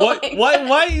I was going.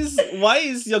 Why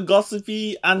is your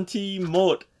gossipy anti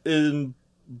mode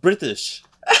British?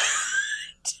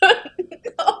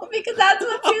 No, because that's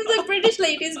what seems like British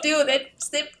ladies do. They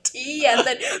sip tea and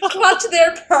then clutch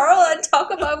their pearl and talk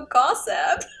about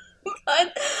gossip.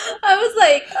 But I was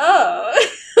like, oh.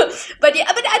 But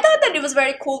yeah, but I thought that it was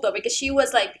very cool though, because she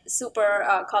was like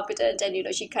super competent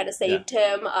and she kind of saved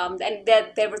him. And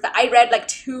there was I read like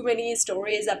too many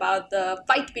stories about the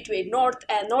fight between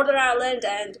Northern Ireland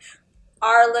and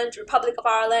Ireland, Republic of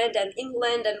Ireland and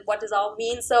England and what does all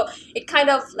mean. So it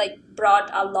kind of like brought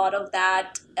a lot of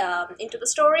that into the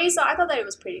story. So I thought that it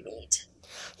was pretty neat.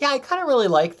 Yeah, I kind of really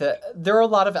like that. There are a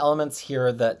lot of elements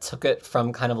here that took it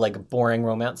from kind of like a boring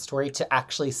romance story to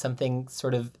actually something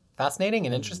sort of fascinating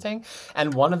and interesting.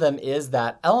 And one of them is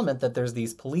that element that there's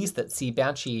these police that see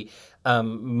Banshee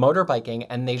motorbiking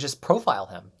and they just profile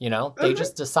him, They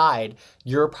just decide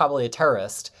you're probably a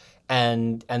terrorist.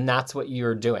 And that's what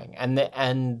you're doing, and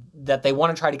that they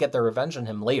want to try to get their revenge on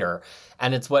him later,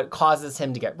 and it's what causes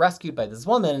him to get rescued by this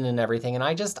woman and everything. And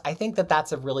I think that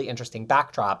that's a really interesting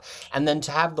backdrop, and then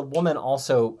to have the woman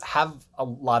also have a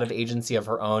lot of agency of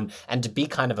her own and to be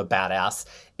kind of a badass,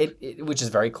 which is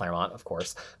very Claremont, of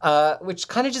course, which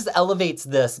kind of just elevates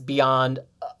this beyond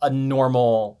a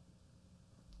normal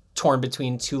torn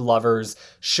between two lovers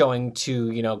showing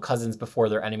two, cousins before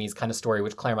their enemies kind of story,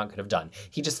 which Claremont could have done.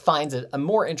 He just finds a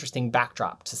more interesting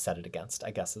backdrop to set it against,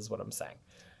 I guess is what I'm saying.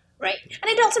 Right. And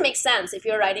it also makes sense if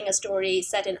you're writing a story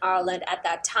set in Ireland at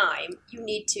that time, you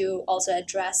need to also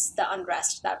address the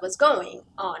unrest that was going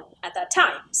on at that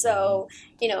time. So,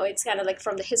 it's kind of like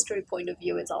from the history point of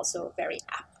view, it's also very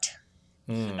apt.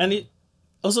 And it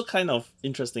also kind of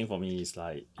interesting for me is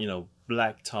like,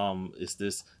 Black Tom is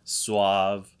this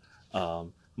suave,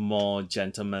 more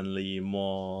gentlemanly,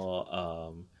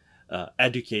 more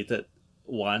educated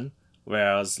one,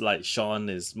 whereas like Sean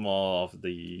is more of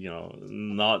the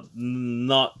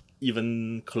not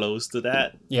even close to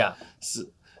that. Yeah.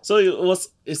 So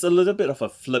it's a little bit of a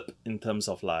flip in terms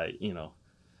of like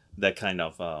that kind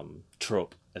of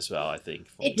trope as well. I think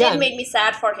it did make me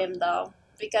sad for him though,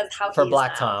 because how for he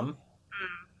Black is now. Tom.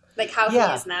 Like how he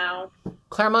is now.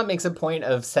 Claremont makes a point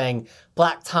of saying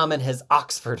Black Tom and his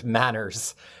Oxford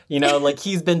manners. Like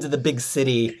he's been to the big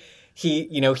city. He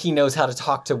knows how to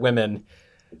talk to women.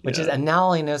 And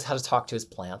now he knows how to talk to his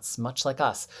plants, much like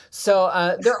us.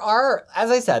 So there are,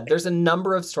 as I said, there's a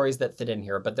number of stories that fit in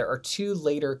here, but there are two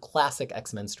later classic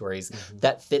X-Men stories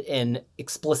that fit in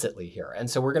explicitly here. And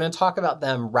so we're going to talk about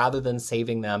them rather than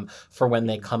saving them for when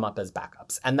they come up as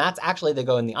backups. And that's actually, they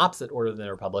go in the opposite order than they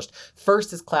were published.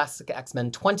 First is Classic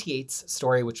X-Men 28's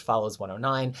story, which follows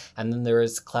 109. And then there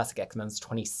is Classic X-Men's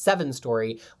 27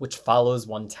 story, which follows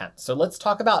 110. So let's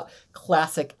talk about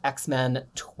Classic X-Men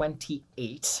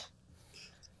 28.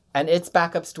 and its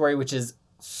backup story, which is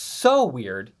so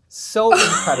weird, so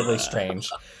incredibly strange,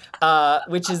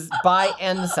 which is by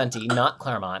Ann Nocenti, not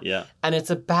Claremont. Yeah. And it's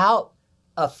about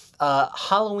a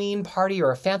Halloween party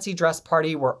or a fancy dress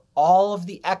party where all of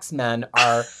the X-Men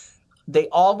are... They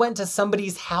all went to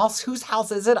somebody's house. Whose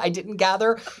house is it? I didn't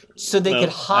gather. So they could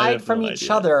hide from each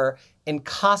other in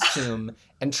costume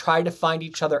and try to find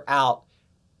each other out.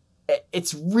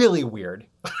 It's really weird.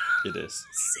 It is.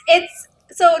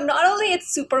 So not only it's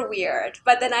super weird,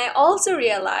 but then I also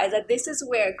realized that this is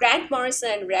where Grant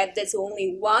Morrison read this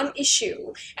only one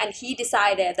issue, and he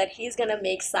decided that he's going to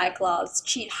make Cyclops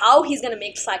cheat. How he's going to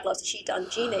make Cyclops cheat on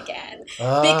Jean again.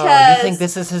 Because you think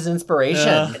this is his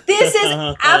inspiration? This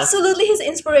is absolutely his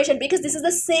inspiration, because this is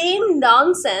the same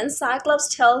nonsense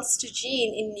Cyclops tells to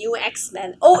Jean in New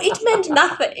X-Men. Oh, it meant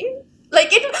nothing.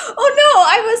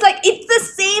 I was like, it's the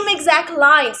same exact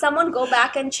line. Someone go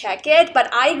back and check it.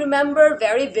 But I remember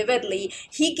very vividly,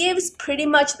 he gives pretty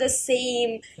much the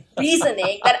same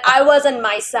reasoning that I wasn't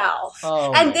myself.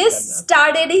 And this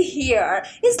started here.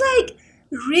 It's like,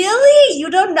 really? You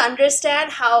don't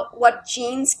understand what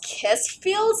Jean's kiss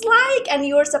feels like? And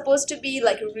you're supposed to be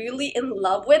like really in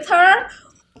love with her?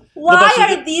 Why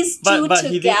are these two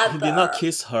together? He did not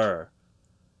kiss her.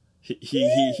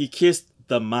 He kissed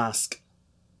the mask.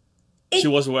 She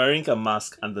was wearing a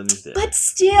mask underneath it. But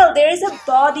still, there is a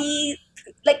body,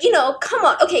 come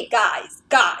on. Okay, guys,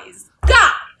 come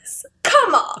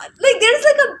on. There's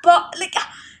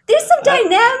there's some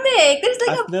dynamic. There's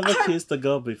I've never kissed a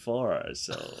girl before,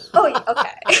 so... Oh,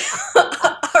 okay.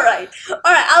 All right,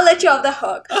 I'll let you off the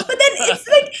hook. But then it's it's just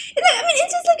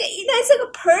it's like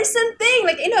a person thing.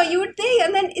 You would think,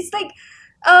 and then it's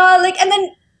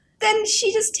then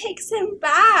she just takes him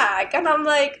back. And I'm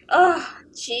like, oh,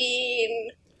 Jean.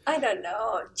 I don't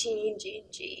know. Jean.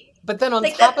 But then on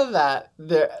top of that,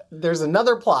 there's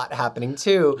another plot happening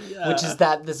too, which is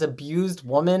that this abused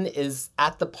woman is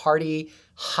at the party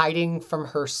hiding from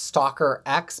her stalker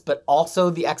X, but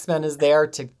also the X-Men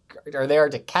are there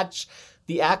to catch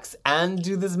the X and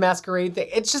do this masquerade thing.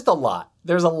 It's just a lot.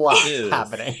 There's a lot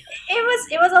happening.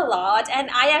 It was a lot, and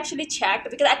I actually checked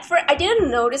because at first I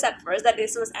didn't notice at first that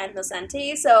this was Ann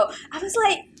Nocenti, so I was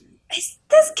like,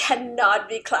 this cannot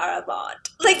be Claremont.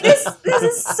 This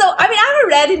is so... I haven't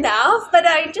read enough, but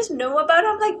I just know about it.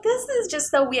 I'm like, this is just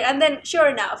so weird. And then, sure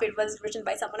enough, it was written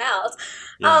by someone else.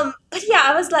 Yeah. But yeah,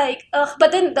 I was like, ugh.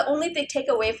 But then the only thing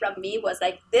takeaway from me was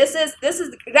like, this is...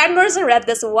 Grant Morrison read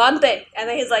this one thing, and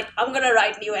then he's like, I'm gonna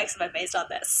write New X-Men based on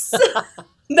this.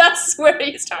 That's where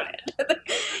he started.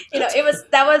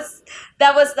 That was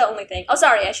the only thing. Oh,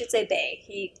 sorry, I should say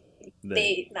they.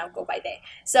 They now go by they.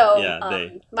 So,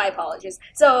 they. My apologies.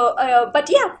 So,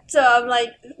 but yeah, so I'm like...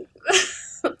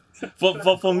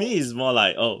 for me, it's more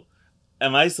like,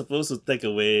 am I supposed to take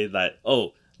away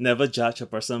never judge a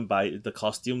person by the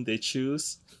costume they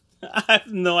choose? I have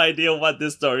no idea what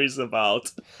this story is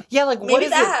about. Yeah, what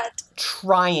is it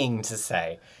trying to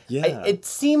say? Yeah. It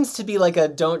seems to be like a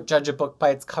don't judge a book by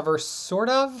its cover, sort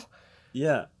of.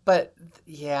 Yeah. But,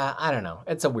 yeah, I don't know.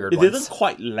 It's a weird one. It didn't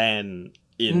quite land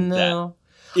in that.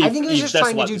 I think it was just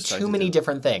trying to do too many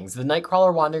different things. The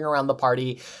Nightcrawler wandering around the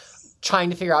party, trying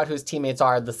to figure out who his teammates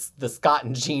are, the Scott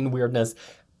and Jean weirdness,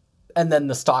 and then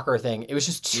the stalker thing. It was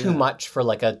just too much for a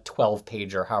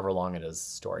 12-page or however long it is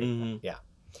story. Mm-hmm. Yeah.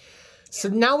 So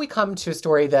now we come to a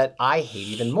story that I hate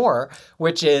even more,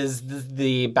 which is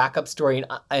the backup story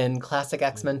in Classic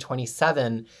X-Men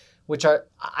 27, which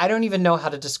I don't even know how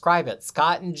to describe it.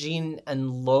 Scott and Jean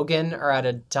and Logan are at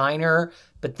a diner,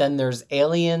 but then there's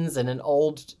aliens in an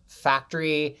old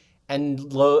factory,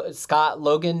 and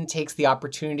Logan takes the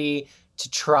opportunity to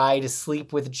try to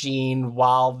sleep with Jean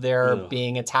while they're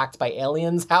being attacked by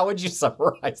aliens. How would you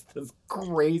summarize this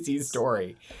crazy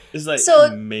story? It's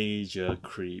major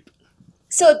creep.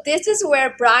 So this is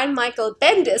where Brian Michael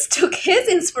Bendis took his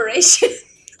inspiration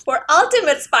for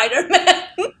Ultimate Spider-Man,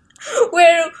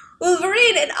 where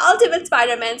Wolverine in Ultimate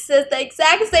Spider-Man says the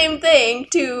exact same thing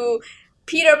to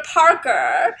Peter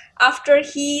Parker after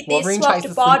they Wolverine swapped tries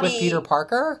to body. Sleep with Peter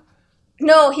Parker?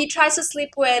 No, he tries to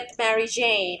sleep with Mary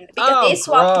Jane because they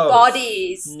swapped gross.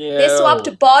 bodies. No. They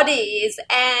swapped bodies,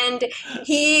 and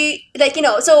he,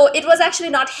 so it was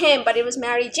actually not him, but it was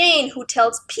Mary Jane who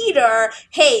tells Peter,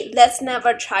 hey, let's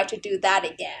never try to do that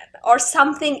again, or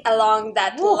something along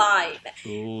that line,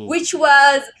 which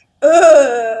was,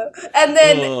 and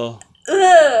then...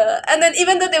 And then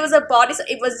even though there was a body, so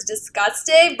it was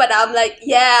disgusting, but I'm like,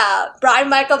 yeah, Brian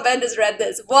Michael Bendis read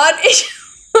this one issue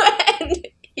and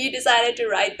he decided to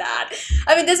write that.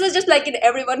 I mean, this was just like in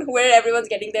where everyone's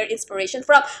getting their inspiration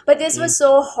from. But this was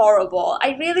so horrible.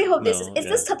 I really hope this is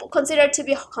this considered to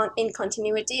be in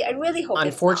continuity? I really hope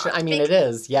Unfortunately, it's not. I mean, it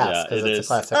is, yes, because it's a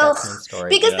classic X-Men story.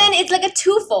 Because then it's like a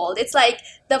twofold. It's like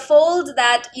the fold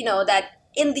that, that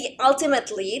in the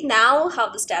ultimately now how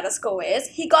the status quo is,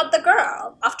 he got the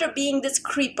girl after being this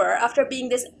creeper, after being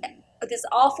this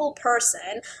awful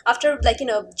person, after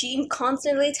Jean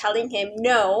constantly telling him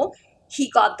no, he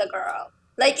got the girl.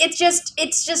 Like it's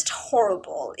just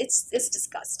horrible. It's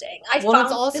disgusting. I found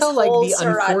it's also this like whole the Surat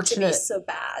to be unfortunate so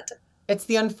bad. It's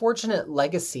the unfortunate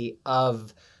legacy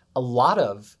of a lot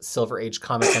of Silver Age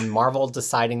comics and Marvel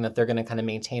deciding that they're going to kind of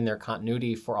maintain their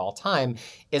continuity for all time,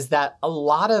 is that a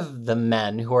lot of the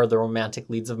men who are the romantic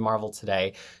leads of Marvel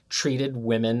today treated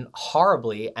women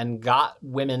horribly and got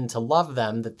women to love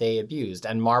them that they abused.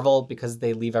 And Marvel, because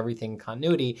they leave everything in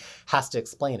continuity, has to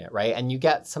explain it, right? And you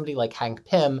get somebody like Hank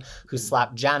Pym who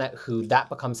slapped Janet, who that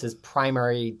becomes his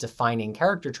primary defining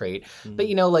character trait. But,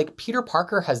 like Peter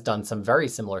Parker has done some very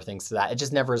similar things to that. It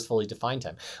just never has fully defined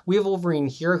him. We have Wolverine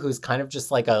here who's kind of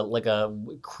just like a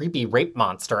creepy rape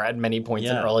monster at many points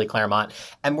in early Claremont.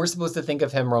 And we're supposed to think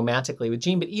of him romantically with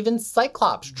Jean, but even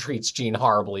Cyclops treats Jean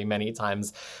horribly many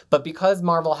times. But because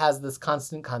Marvel has this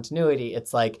constant continuity,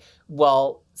 it's like,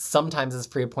 well, sometimes, as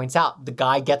Fariha points out, the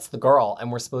guy gets the girl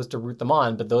and we're supposed to root them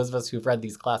on. But those of us who've read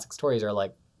these classic stories are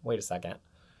like, wait a second.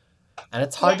 And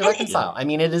it's hard to reconcile. I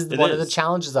mean, it is one of the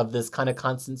challenges of this kind of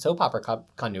constant soap opera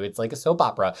continuity. It's like a soap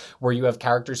opera where you have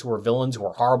characters who are villains, who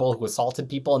are horrible, who assaulted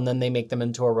people, and then they make them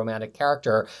into a romantic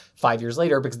character 5 years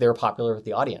later because they were popular with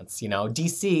the audience.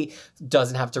 DC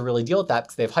doesn't have to really deal with that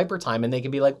because they have hyper time and they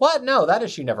can be like, what? No, that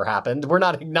issue never happened. We're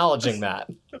not acknowledging that.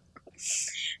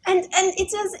 And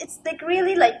it's like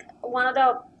really like one of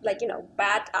the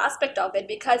bad aspect of it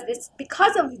because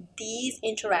of these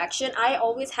interaction, I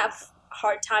always have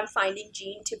hard time finding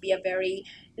Jean to be a very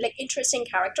interesting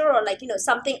character or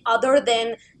something other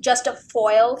than just a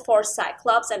foil for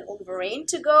Cyclops and Wolverine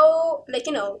to go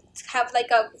have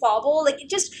a quabble.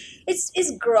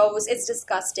 It's gross, it's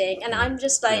disgusting, and I'm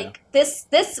just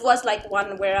this was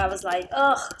one where I was like,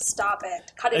 ugh, stop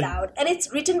it, cut it out. And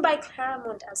it's written by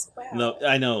Claremont as well. No,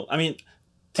 I know. I mean,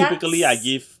 typically I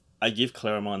give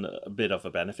Claremont a bit of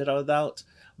a benefit of the doubt,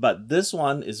 but this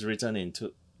one is written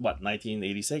into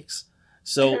 1986.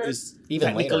 So it's even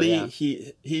technically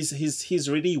later, he's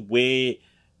really way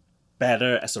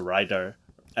better as a writer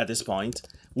at this point.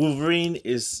 Wolverine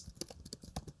is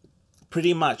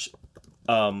pretty much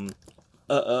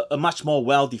a much more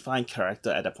well-defined character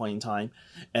at that point in time,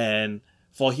 and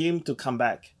for him to come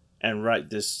back and write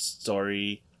this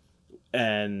story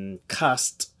and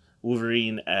cast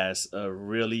Wolverine as a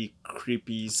really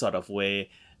creepy sort of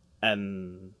way,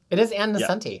 and it is Ann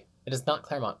Nocenti. It is not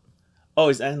Claremont. Oh,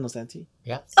 it's Ann Nocenti?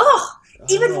 Yes. Oh,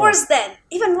 even worse then.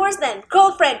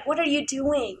 Girlfriend, what are you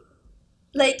doing?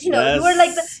 You're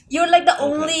like the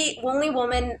only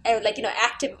woman,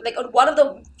 active, one of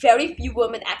the very few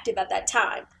women active at that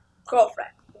time.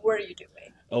 Girlfriend, what are you doing?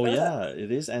 Oh yeah,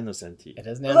 it is Ann Nocenti. It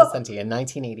is Ann Nocenti in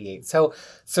 1988. So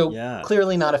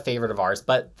clearly not a favorite of ours,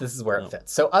 but this is where it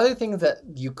fits. So other things that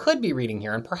you could be reading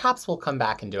here, and perhaps we'll come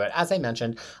back and do it. As I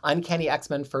mentioned, Uncanny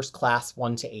X-Men First Class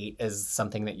 1-8 is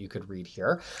something that you could read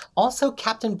here. Also,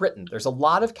 Captain Britain. There's a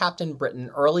lot of Captain Britain,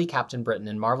 early Captain Britain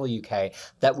in Marvel UK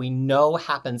that we know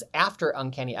happens after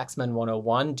Uncanny X-Men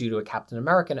 101 due to a Captain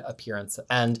American appearance.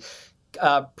 And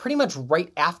pretty much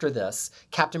right after this,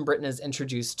 Captain Britain is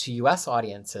introduced to US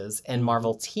audiences in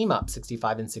Marvel Team Up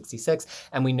 65 and 66.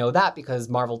 And we know that because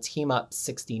Marvel Team Up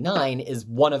 69 is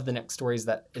one of the next stories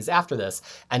that is after this.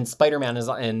 And Spider-Man is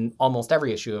in almost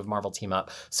every issue of Marvel Team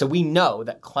Up. So we know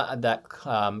that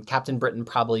Captain Britain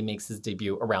probably makes his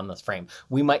debut around this frame.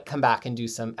 We might come back and do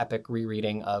some epic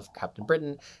rereading of Captain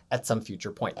Britain at some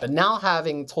future point. But now,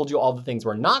 having told you all the things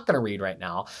we're not going to read right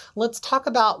now, let's talk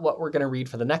about what we're going to read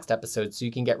for the next episode so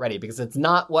you can get ready, because it's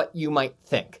not what you might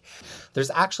think. There's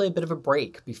actually a bit of a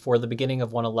break before the beginning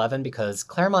of 111 because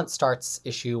Claremont starts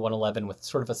issue 111 with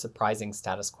sort of a surprising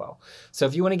status quo. So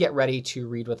if you want to get ready to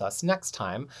read with us next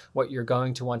time, what you're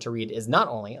going to want to read is not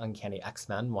only Uncanny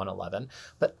X-Men 111,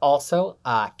 but also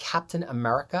Captain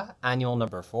America Annual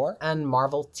number 4 and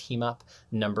Marvel Team Up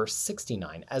number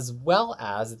 69, as well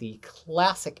as the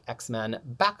Classic X-Men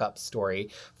backup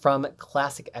story from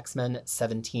Classic X-Men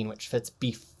 17, which fits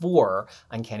before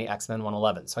Uncanny X-Men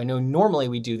 111. So I know normally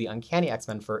we do the Uncanny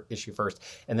X-Men for issue first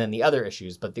and then the other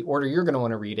issues, but the order you're going to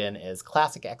want to read in is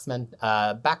Classic X-Men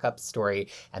backup story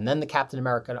and then the Captain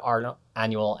America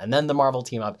Annual, and then the Marvel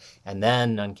Team Up, and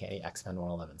then Uncanny X-Men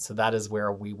 111. So that is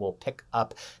where we will pick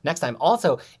up next time.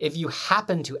 Also, if you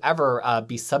happen to ever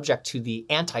be subject to the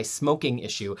anti-smoking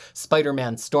issue,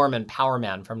 Spider-Man, Storm, and Power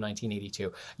Man from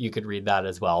 1982, you could read that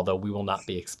as well, though we will not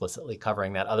be explicitly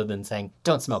covering that other than saying,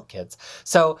 don't smoke, kids.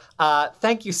 So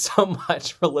thank you so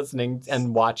much for listening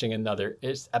and watching another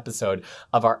episode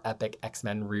of our Epic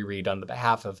X-Men reread. On the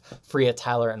behalf of Fariha,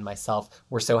 Tyler, and myself,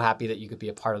 we're so happy that you could be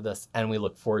a part of this, and we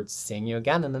look forward to seeing you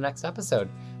again in the next episode.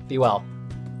 Be well.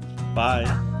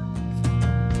 Bye.